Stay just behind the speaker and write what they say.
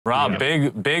Rob,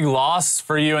 big loss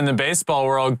for you in the baseball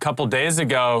world a couple days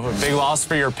ago. A big loss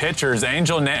for your pitchers.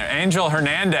 Angel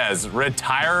Hernandez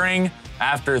retiring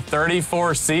after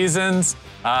 34 seasons.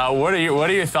 What are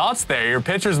your thoughts there? Your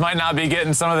pitchers might not be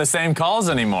getting some of the same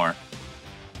calls anymore.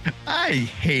 I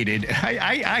hate it.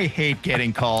 I hate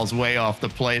getting calls way off the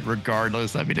plate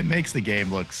regardless. I mean, it makes the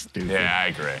game look stupid. Yeah, I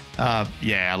agree.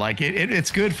 Yeah, like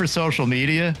it's good for social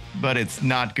media, but it's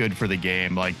not good for the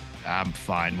game. Like, I'm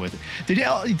fine with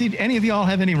it. Did any of y'all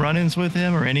have any run-ins with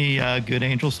him or any good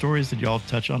Angel stories? Did y'all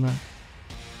touch on that?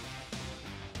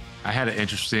 I had an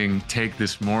interesting take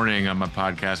this morning on my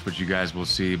podcast, which you guys will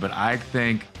see, but I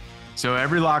think, so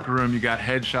every locker room, you got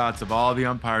headshots of all the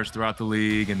umpires throughout the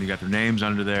league and you got their names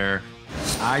under there.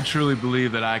 I truly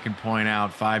believe that I can point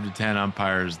out 5 to 10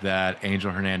 umpires that Angel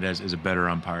Hernandez is a better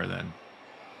umpire than.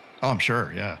 Oh, I'm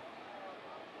sure. Yeah.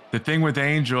 The thing with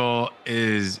Angel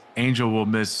is Angel will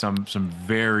miss some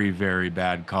very, very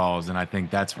bad calls. And I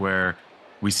think that's where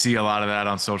we see a lot of that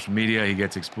on social media. He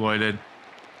gets exploited.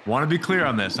 Want to be clear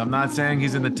on this. I'm not saying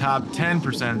he's in the top 10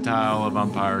 percentile of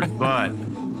umpires, but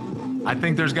I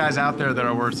think there's guys out there that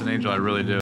are worse than Angel. I really do.